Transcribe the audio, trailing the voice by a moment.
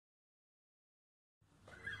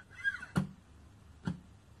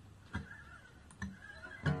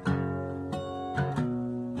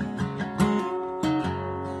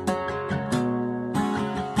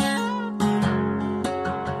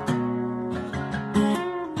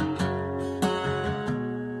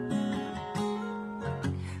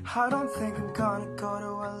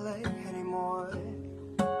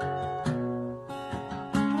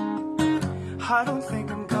I don't think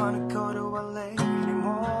I'm gonna go to LA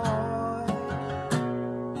anymore.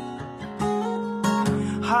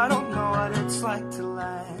 I don't know what it's like to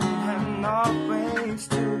land and not race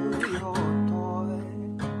to your door.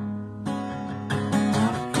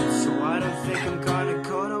 So I don't think I'm gonna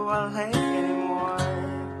go to LA anymore.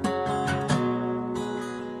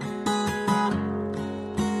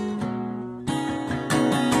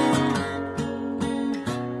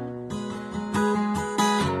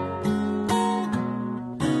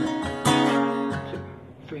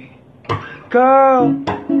 Girl,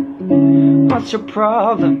 what's your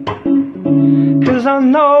problem? 'Cause I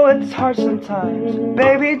know it's hard sometimes.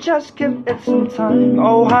 Baby, just give it some time.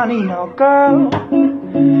 Oh honey, now girl,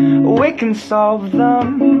 we can solve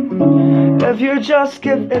them. If you just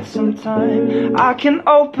give it some time, I can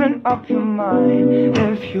open up your mind.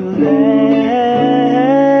 If you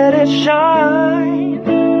let it shine,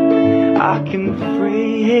 I can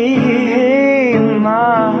free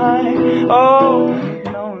mine. Oh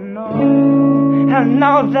no, no. And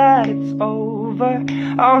now that it's over,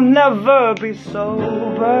 I'll never be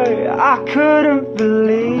sober. I couldn't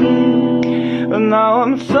believe, but now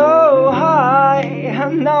I'm so high.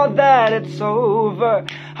 And now that it's over,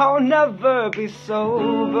 I'll never be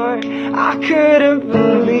sober. I couldn't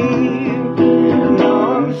believe, now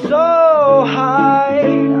I'm so high.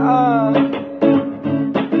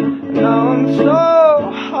 Now I'm so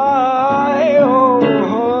high. Oh.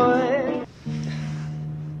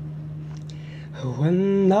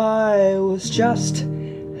 When I was just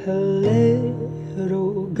a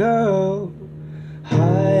little girl,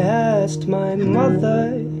 I asked my mother,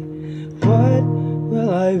 what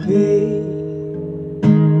will I be?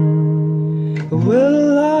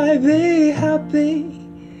 Will I be happy?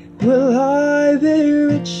 Will I be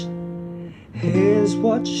rich? Here's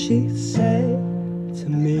what she said to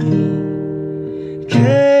me.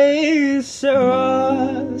 Que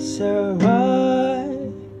sera, sera.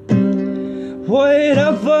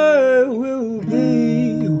 Whatever will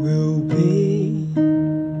be, will be.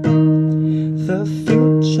 The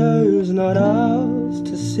future's not ours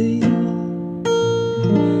to see.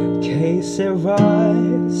 Que sera,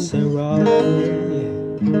 sera.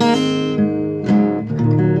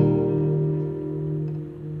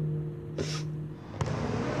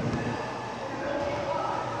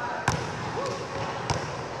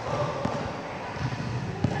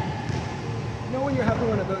 You know when you're having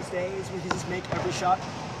one of those days where you just make every shot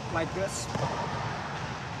like this?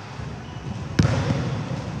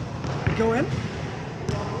 You go in?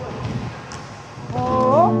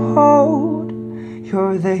 Oh,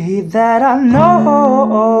 you're the heat that I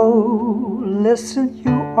know. Listen,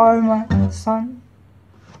 you are my sun.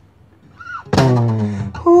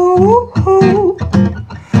 Ooh, ooh,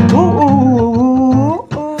 ooh, ooh.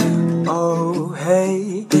 Oh,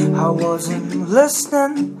 hey, I wasn't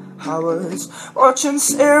listening. I was watching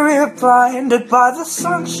Syria, blinded by the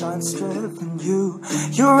sunshine stripping you.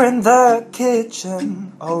 You're in the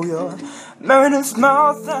kitchen. Oh, your Mariners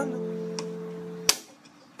mouth and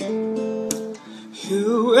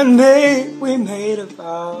you and me, we made a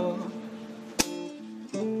vow,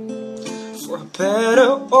 for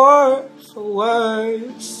better or for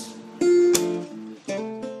worse.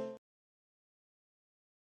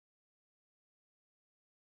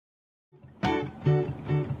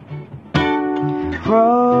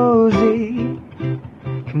 Rosie,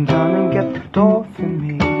 come down and get the door for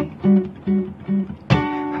me.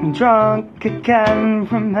 I'm drunk again,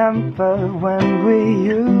 remember when we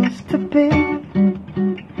used to be.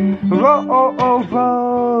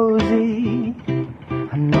 Rosie,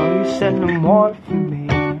 I know you said no more for me,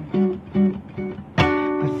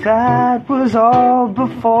 but that was all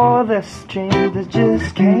before this dream that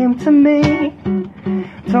just came to me.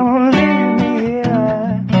 Don't leave me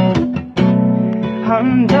here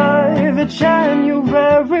under the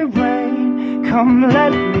January rain. Come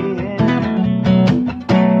let me in.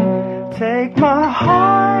 Take my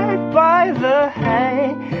heart by the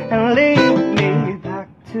hand and lead me back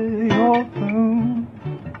to your room.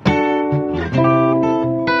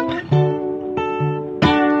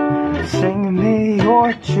 Sing me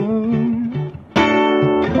your tune.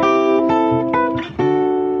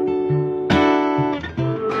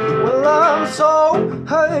 Well, I'm so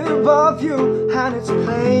high above you, and it's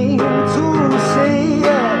plain to see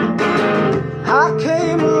it. I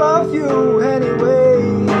came to love you anyway.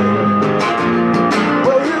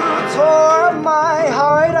 Well, you tore my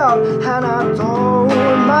heart out, and I don't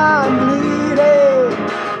mind bleeding.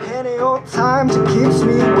 Any old time that keeps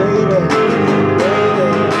me waiting,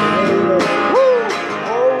 waiting, waiting. Woo!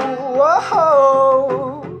 Oh, oh,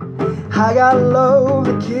 I got love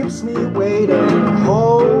that keeps me waiting.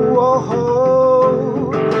 Oh, oh, oh.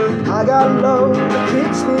 I got love that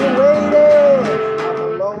keeps me waiting. I'm a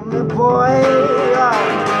lonely boy.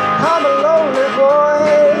 I'm a lonely boy.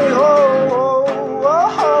 Oh, oh, oh,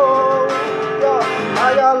 oh. Yeah.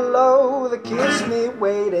 I got love that keeps me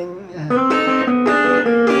waiting.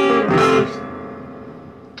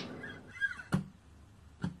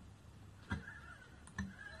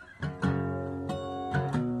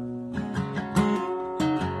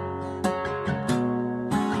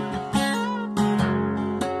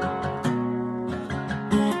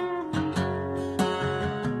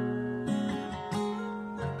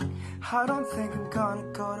 I don't think I'm gonna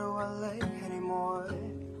go to LA anymore.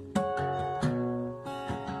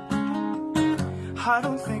 I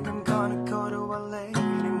don't think I'm gonna go to LA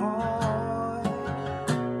anymore.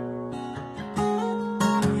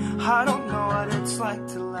 I don't know what it's like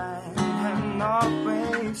to land and not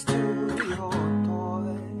race to your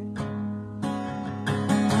door.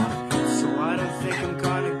 So I don't think I'm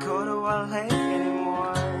gonna go to LA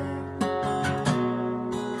anymore.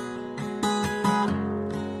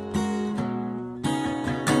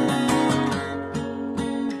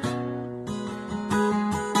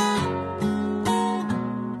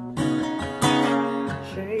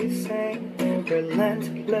 Chasing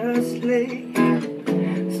relentlessly,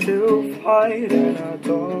 still fighting, I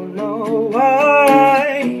don't know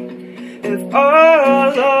why. If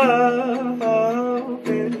our love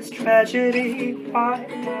is tragedy, why?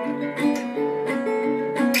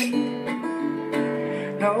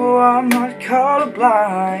 No, I'm not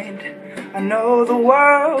colorblind. I know the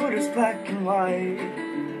world is black and white.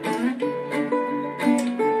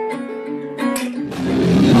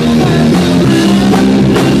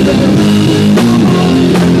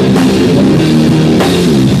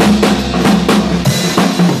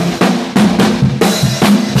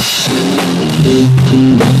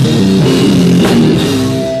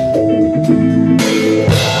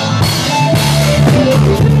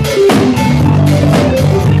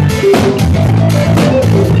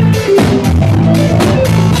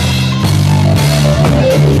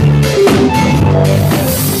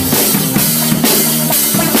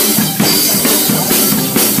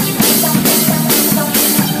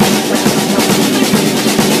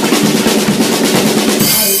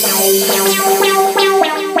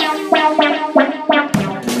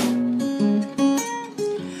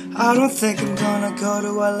 I don't think I'm gonna go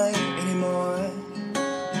to LA anymore.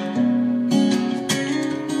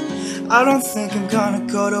 I don't think I'm gonna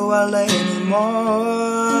go to LA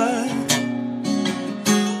anymore.